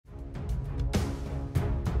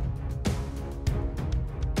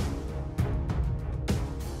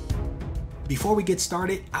Before we get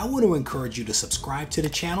started, I want to encourage you to subscribe to the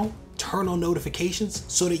channel, turn on notifications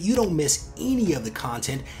so that you don't miss any of the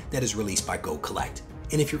content that is released by Go Collect.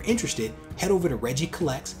 And if you're interested, head over to Reggie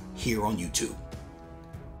Collects here on YouTube.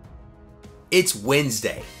 It's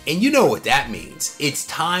Wednesday, and you know what that means. It's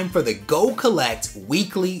time for the Go Collect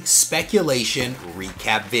weekly speculation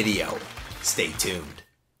recap video. Stay tuned.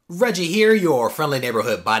 Reggie here, your friendly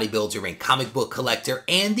neighborhood bodybuilder and comic book collector,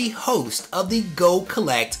 and the host of the Go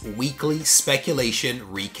Collect weekly speculation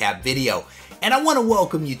recap video. And I want to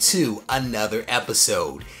welcome you to another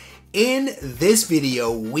episode. In this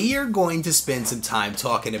video, we are going to spend some time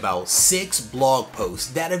talking about 6 blog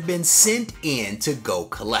posts that have been sent in to Go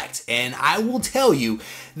Collect. And I will tell you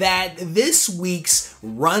that this week's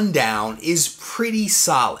rundown is pretty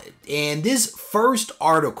solid. And this first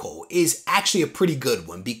article is actually a pretty good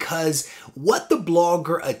one because what the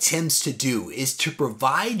blogger attempts to do is to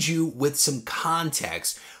provide you with some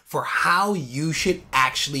context for how you should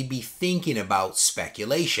actually be thinking about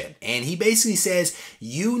speculation. And he basically says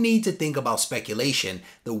you need to think about speculation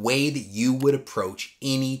the way that you would approach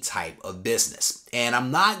any type of business. And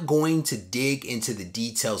I'm not going to dig into the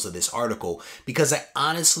details of this article because I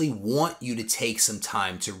honestly want you to take some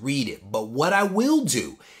time to read it. But what I will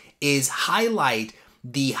do is highlight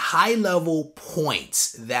the high-level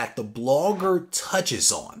points that the blogger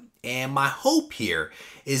touches on. And my hope here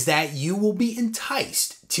is that you will be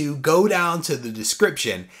enticed to go down to the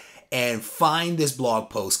description and find this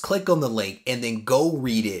blog post, click on the link, and then go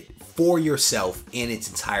read it for yourself in its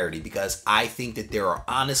entirety, because I think that there are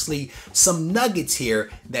honestly some nuggets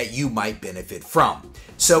here that you might benefit from.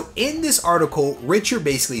 So in this article, Richard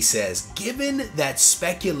basically says, given that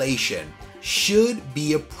speculation should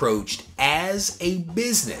be approached as a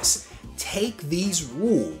business, take these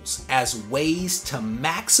rules as ways to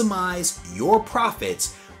maximize your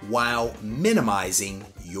profits while minimizing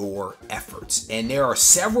your efforts. And there are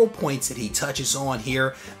several points that he touches on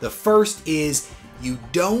here. The first is you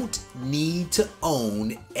don't need to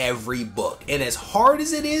own every book. And as hard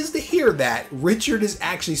as it is to hear that, Richard is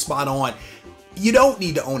actually spot on. You don't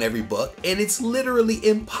need to own every book, and it's literally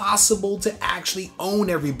impossible to actually own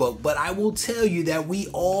every book. But I will tell you that we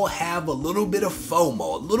all have a little bit of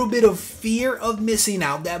FOMO, a little bit of fear of missing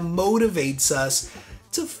out that motivates us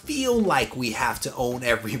to feel like we have to own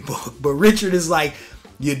every book. But Richard is like,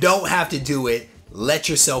 you don't have to do it. Let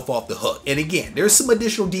yourself off the hook. And again, there's some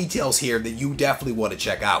additional details here that you definitely want to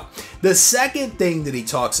check out. The second thing that he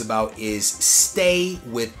talks about is stay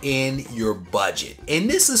within your budget. And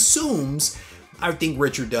this assumes, I think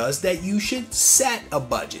Richard does, that you should set a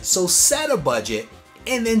budget. So set a budget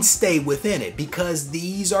and then stay within it, because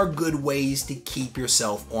these are good ways to keep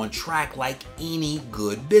yourself on track like any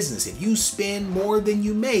good business. If you spend more than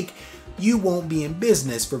you make, you won't be in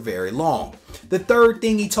business for very long. The third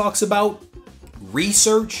thing he talks about,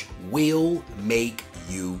 research will make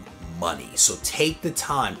you money. So take the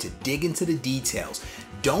time to dig into the details.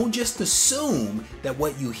 Don't just assume that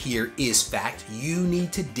what you hear is fact. You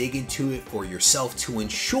need to dig into it for yourself to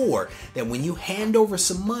ensure that when you hand over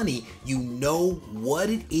some money, you know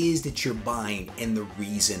what it is that you're buying and the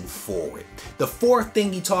reason for it. The fourth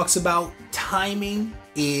thing he talks about, timing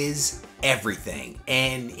is everything.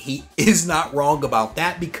 And he is not wrong about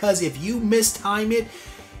that, because if you mistime it,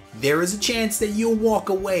 there is a chance that you'll walk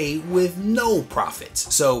away with no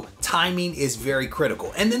profits. So timing is very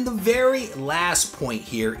critical. And then the very last point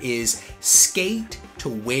here is skate to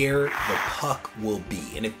where the puck will be.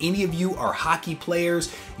 And if any of you are hockey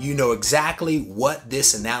players, you know exactly what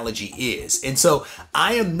this analogy is. And so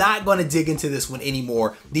I am not going to dig into this one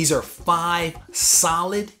anymore. These are 5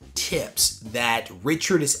 solid tips that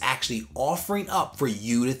Richard is actually offering up for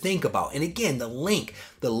you to think about. And again, the link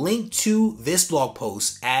to this blog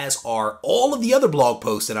post, as are all of the other blog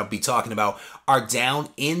posts that I'll be talking about, are down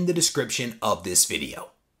in the description of this video.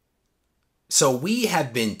 So we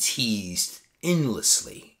have been teased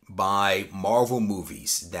endlessly by Marvel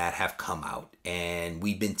movies that have come out, and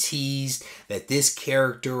we've been teased that this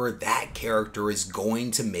character or that character is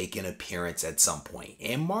going to make an appearance at some point.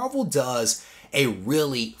 And Marvel does a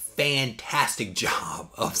really fantastic job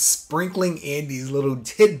of sprinkling in these little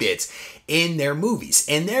tidbits in their movies.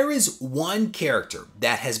 And there is one character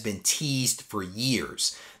that has been teased for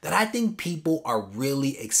years that I think people are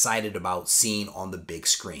really excited about seeing on the big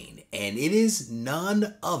screen. And it is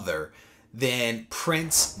none other than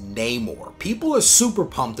Prince Namor. People are super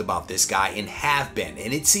pumped about this guy and have been.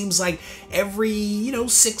 And it seems like every,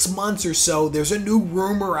 6 months or so, there's a new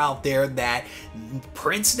rumor out there that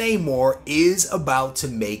Prince Namor is about to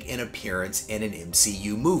make an appearance in an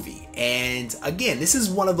MCU movie. And again, this is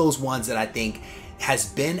one of those ones that I think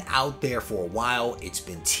has been out there for a while. It's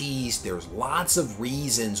been teased. There's lots of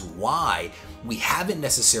reasons why we haven't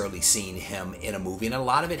necessarily seen him in a movie, and a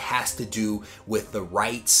lot of it has to do with the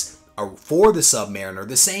rights for the Submariner,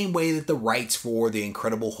 the same way that the rights for the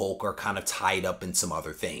Incredible Hulk are kind of tied up in some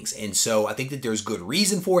other things. And so I think that there's good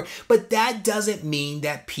reason for it, but that doesn't mean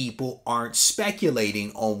that people aren't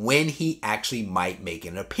speculating on when he actually might make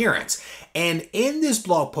an appearance. And in this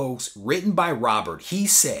blog post written by Robert, he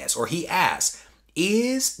says, or he asks,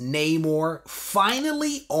 is Namor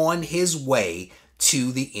finally on his way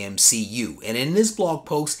to the MCU? And in this blog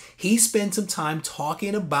post, he spent some time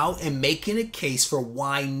talking about and making a case for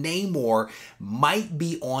why Namor might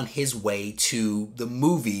be on his way to the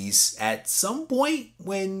movies at some point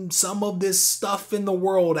when some of this stuff in the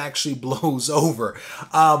world actually blows over.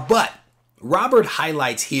 But Robert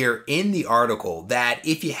highlights here in the article that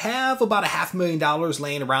if you have about $500,000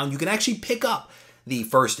 laying around, you can actually pick up the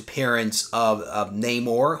first appearance of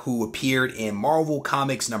Namor, who appeared in Marvel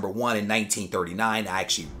Comics #1 in 1939. I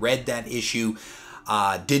actually read that issue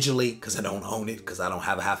digitally because I don't own it because I don't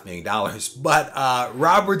have $500,000. But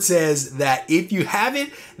Robert says that if you have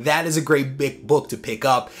it, that is a great big book to pick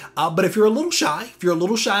up. But if you're a little shy,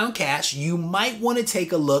 on cash, you might want to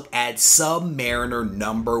take a look at Submariner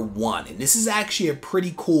 #1. And this is actually a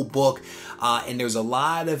pretty cool book. And there's a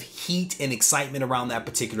lot of heat and excitement around that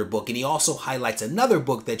particular book. And he also highlights another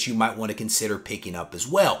book that you might want to consider picking up as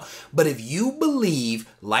well. But if you believe,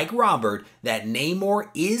 like Robert, that Namor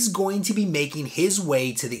is going to be making his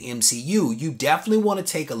way to the MCU, you definitely want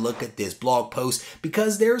to take a look at this blog post,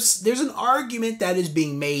 because there's an argument that is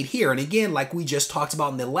being made here. And again, like we just talked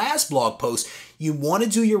about in the last blog post, you want to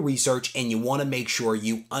do your research and you want to make sure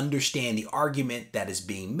you understand the argument that is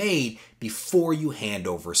being made before you hand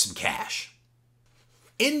over some cash.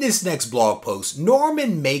 In this next blog post,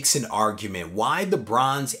 Norman makes an argument why the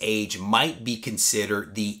Bronze Age might be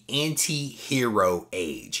considered the anti-hero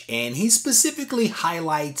age. And he specifically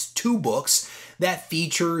highlights 2 books that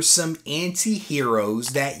feature some anti-heroes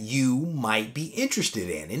that you might be interested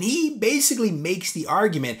in. And he basically makes the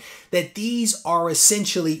argument that these are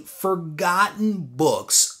essentially forgotten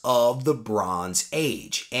books of the Bronze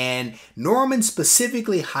Age. And Norman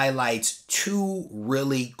specifically highlights 2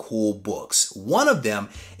 really cool books. One of them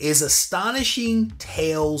is Astonishing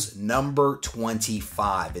Tales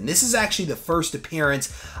 #25. And this is actually the first appearance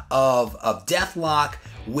of Deathlock,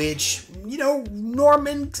 which, you know,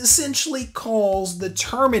 Norman essentially calls the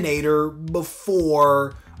Terminator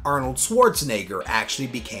before Arnold Schwarzenegger actually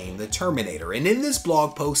became the Terminator. And in this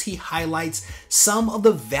blog post, he highlights some of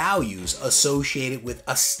the values associated with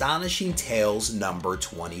Astonishing Tales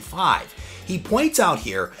 #25. He points out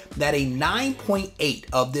here that a 9.8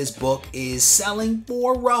 of this book is selling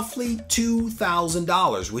for roughly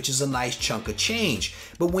 $2,000, which is a nice chunk of change.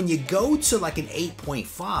 But when you go to like an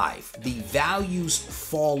 8.5, the values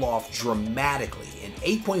fall off dramatically. An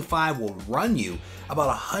 8.5 will run you about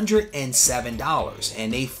 $107,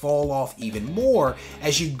 and they fall off even more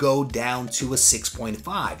as you go down to a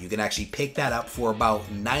 6.5. You can actually pick that up for about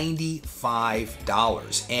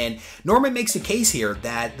 $95. And Norman makes a case here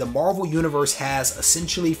that the Marvel Universe has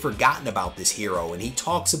essentially forgotten about this hero, and he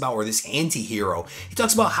talks about, or this anti-hero, he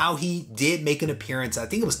talks about how he did make an appearance, I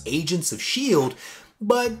think it was Agents of S.H.I.E.L.D.,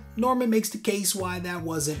 but Norman makes the case why that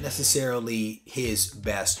wasn't necessarily his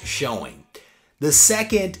best showing. The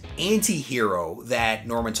second anti-hero that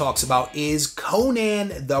Norman talks about is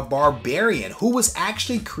Conan the Barbarian, who was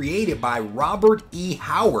actually created by Robert E.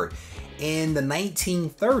 Howard in the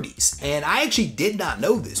 1930s. And I actually did not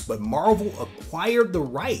know this, but Marvel acquired the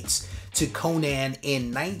rights to Conan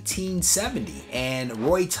in 1970, and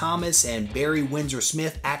Roy Thomas and Barry Windsor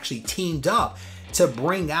Smith actually teamed up to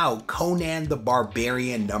bring out Conan the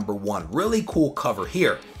Barbarian #1. Really cool cover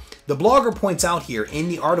here. The blogger points out here in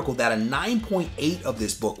the article that a 9.8 of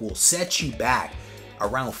this book will set you back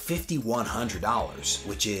around $5,100,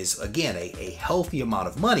 which is, again, a healthy amount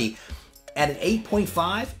of money. At an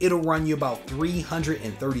 8.5, it'll run you about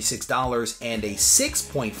 $336, and a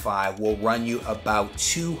 6.5 will run you about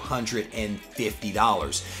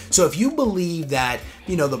 $250. So if you believe that,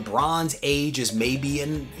 you know, the Bronze Age is maybe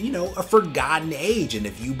a forgotten age, and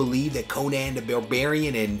if you believe that Conan the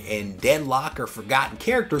Barbarian and Deadlock are forgotten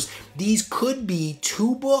characters, these could be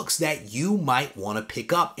 2 books that you might want to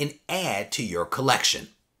pick up and add to your collection.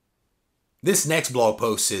 This next blog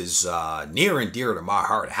post is near and dear to my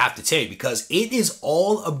heart, I have to tell you, because it is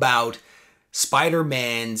all about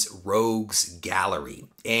Spider-Man's Rogues Gallery.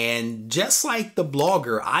 And just like the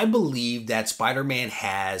blogger, I believe that Spider-Man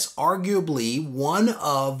has arguably one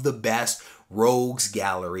of the best Rogues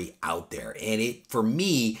Gallery out there. And it, for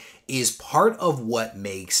me, is part of what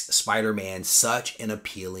makes Spider-Man such an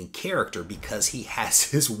appealing character, because he has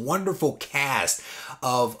this wonderful cast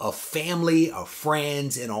of a family, of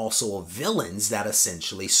friends, and also of villains that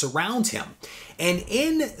essentially surround him. And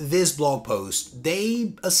in this blog post,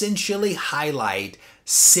 they essentially highlight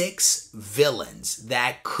 6 villains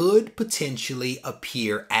that could potentially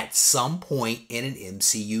appear at some point in an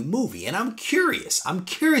MCU movie. And I'm curious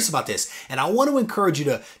about this, and I want to encourage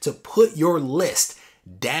you to put your list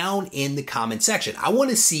down in the comment section. I want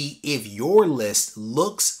to see if your list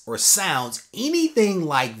looks or sounds anything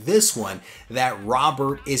like this one that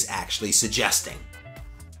Robert is actually suggesting.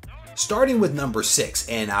 Starting with number 6,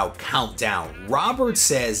 and I'll count down, Robert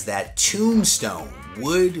says that Tombstone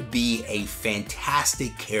would be a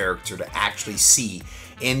fantastic character to actually see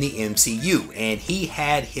in the MCU, and he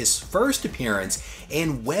had his first appearance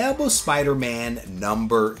in Web of Spider-Man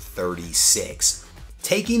number 36.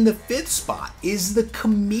 Taking the 5th spot is the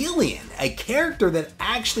Chameleon, a character that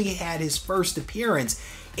actually had his first appearance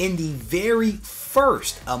in the very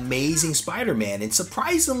first Amazing Spider-Man, and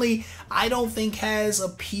surprisingly, I don't think has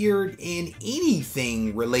appeared in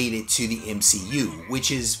anything related to the MCU, which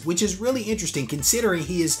is really interesting considering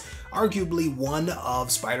he is arguably one of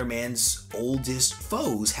Spider-Man's oldest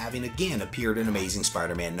foes, having again appeared in Amazing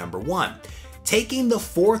Spider-Man number 1. Taking the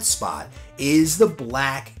 4th spot is the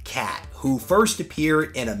Black Cat, who first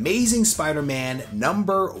appeared in Amazing Spider-Man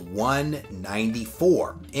number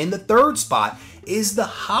 194. In the 3rd spot is the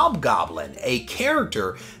Hobgoblin, a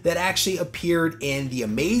character that actually appeared in the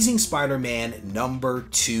Amazing Spider-Man number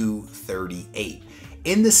 238.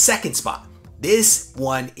 In the 2nd spot, this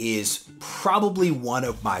one is probably one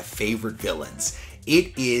of my favorite villains.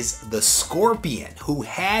 It is the Scorpion, who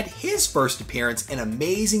had his first appearance in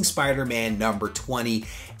Amazing Spider-Man number 20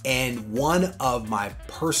 and one of my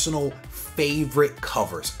personal favorite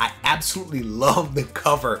covers. I absolutely love the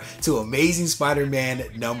cover to Amazing Spider-Man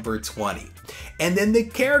number 20. And then the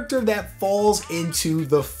character that falls into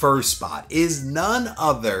the 1st spot is none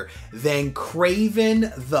other than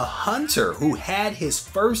Kraven the Hunter, who had his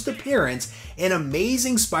first appearance in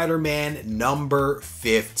Amazing Spider-Man number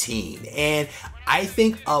 15. And I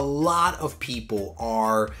think a lot of people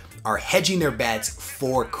are hedging their bets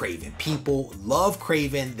for Kraven. People love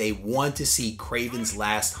Kraven. They want to see Kraven's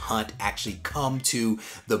Last Hunt actually come to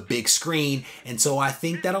the big screen. And so I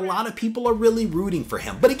think that a lot of people are really rooting for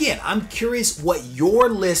him. But again, I'm curious what your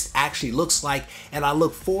list actually looks like, and I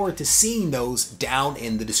look forward to seeing those down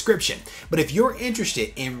in the description. But if you're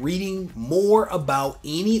interested in reading more about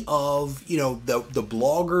any of, the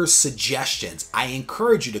blogger's suggestions, I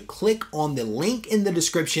encourage you to click on the link in the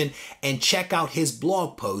description and check out his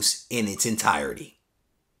blog post in its entirety.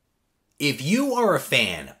 If you are a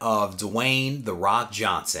fan of Dwayne "The Rock"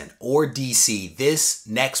 Johnson or DC, this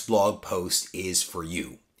next blog post is for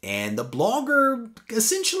you. And the blogger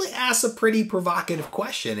essentially asks a pretty provocative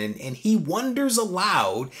question, and he wonders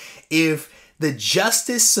aloud if the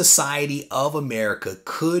Justice Society of America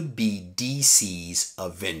could be DC's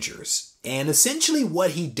Avengers. And essentially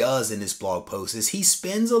what he does in this blog post is he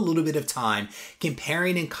spends a little bit of time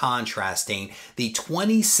comparing and contrasting the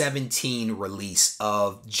 2017 release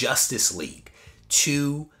of Justice League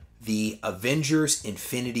to the Avengers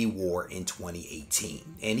Infinity War in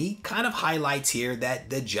 2018. And he kind of highlights here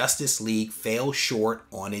that the Justice League fell short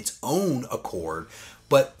on its own accord,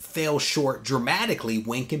 but fell short dramatically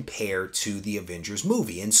when compared to the Avengers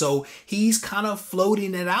movie. And so he's kind of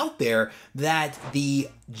floating it out there that the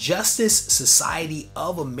Justice Society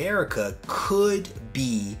of America could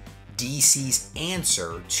be DC's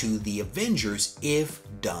answer to the Avengers if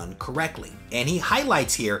done correctly. And he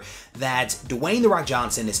highlights here that Dwayne "The Rock"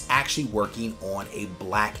 Johnson is actually working on a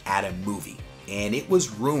Black Adam movie. And it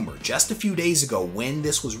was rumored just a few days ago when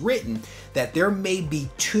this was written that there may be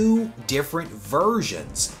 2 different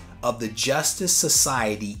versions of the Justice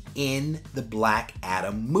Society in the Black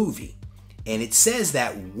Adam movie. And it says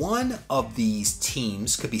that one of these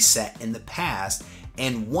teams could be set in the past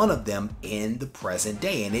and one of them in the present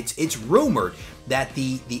day. And it's rumored that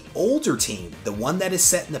the older team, the one that is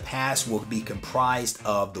set in the past, will be comprised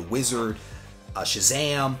of the Wizard,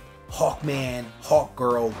 Shazam, Hawkman,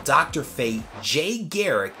 Hawkgirl, Dr. Fate, Jay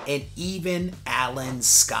Garrick, and even Alan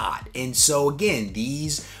Scott. And so again,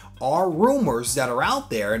 these are rumors that are out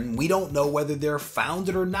there, and we don't know whether they're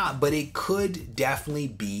founded or not, but it could definitely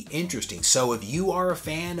be interesting. So if you are a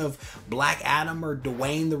fan of Black Adam or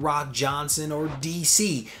Dwayne "The Rock" Johnson or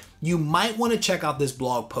DC, you might want to check out this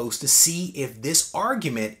blog post to see if this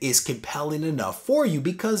argument is compelling enough for you,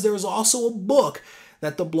 because there's also a book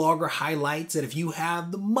that the blogger highlights that if you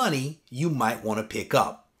have the money, you might want to pick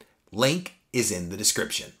up. Link is in the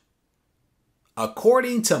description.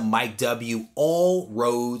 According to Mike W., all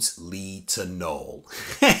roads lead to Knull.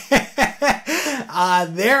 There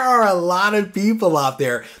are a lot of people out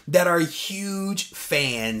there that are huge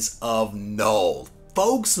fans of Knull.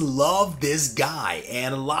 Folks love this guy,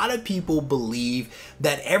 and a lot of people believe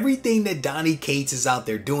that everything that Donny Cates is out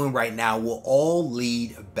there doing right now will all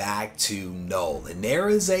lead back to Knull. And there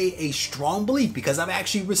is a strong belief, because I've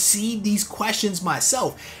actually received these questions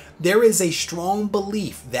myself. There is a strong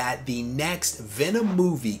belief that the next Venom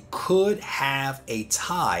movie could have a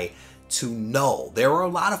tie to Knull. There are a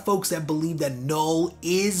lot of folks that believe that Knull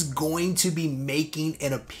is going to be making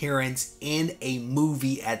an appearance in a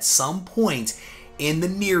movie at some point in the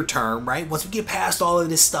near term, right? Once we get past all of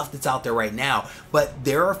this stuff that's out there right now. But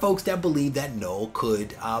there are folks that believe that Knull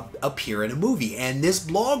could appear in a movie. And this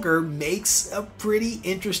blogger makes a pretty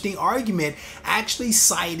interesting argument, actually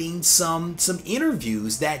citing some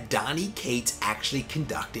interviews that Donny Cates actually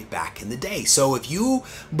conducted back in the day. So if you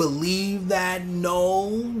believe that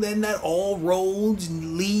Knull, then that all roads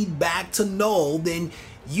lead back to Knull, then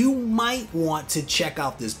you might want to check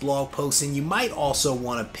out this blog post, and you might also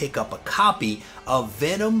want to pick up a copy of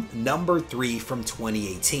Venom #3 from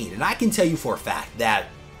 2018. And I can tell you for a fact that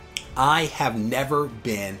I have never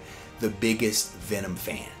been the biggest Venom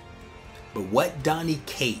fan. But what Donny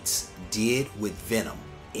Cates did with Venom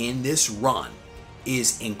in this run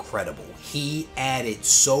is incredible. He added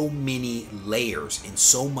so many layers and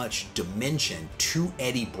so much dimension to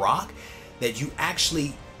Eddie Brock that you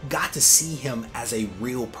actually got to see him as a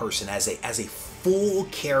real person, as a full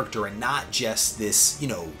character, and not just this,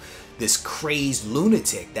 this crazed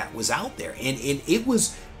lunatic that was out there. And it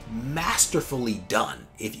was masterfully done.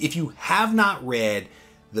 If you have not read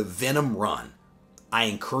the Venom run, I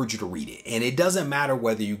encourage you to read it. And it doesn't matter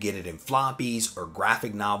whether you get it in floppies or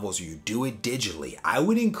graphic novels or you do it digitally. I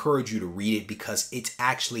would encourage you to read it because it's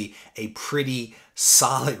actually a pretty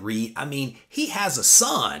solid read. I mean, he has a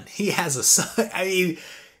son. I mean,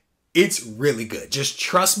 it's really good. Just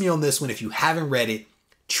trust me on this one. If you haven't read it,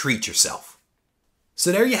 treat yourself.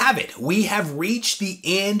 So there you have it. We have reached the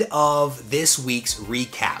end of this week's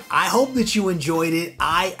recap. I hope that you enjoyed it.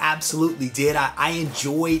 I absolutely did. I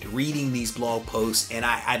enjoyed reading these blog posts, and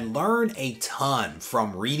I learned a ton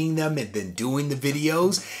from reading them and then doing the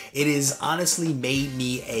videos. It has honestly made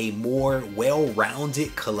me a more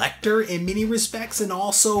well-rounded collector in many respects, and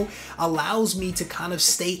also allows me to kind of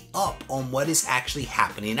stay up on what is actually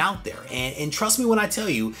happening out there. And trust me when I tell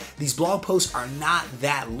you, these blog posts are not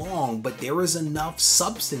that long, but there is enough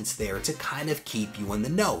substance there to kind of keep you in the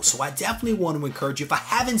know. So I definitely want to encourage you, if I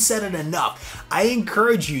haven't said it enough, I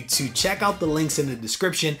encourage you to check out the links in the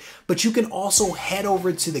description, but you can also head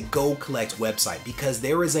over to the Go Collect website, because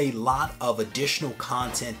there is a lot of additional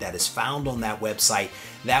content that is found on that website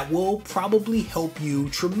that will probably help you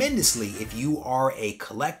tremendously if you are a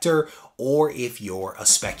collector or if you're a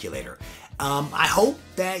speculator. I hope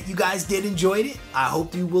that you guys did enjoy it. I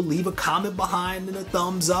hope you will leave a comment behind and a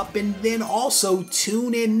thumbs up, and then also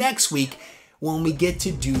tune in next week when we get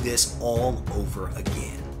to do this all over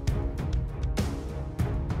again.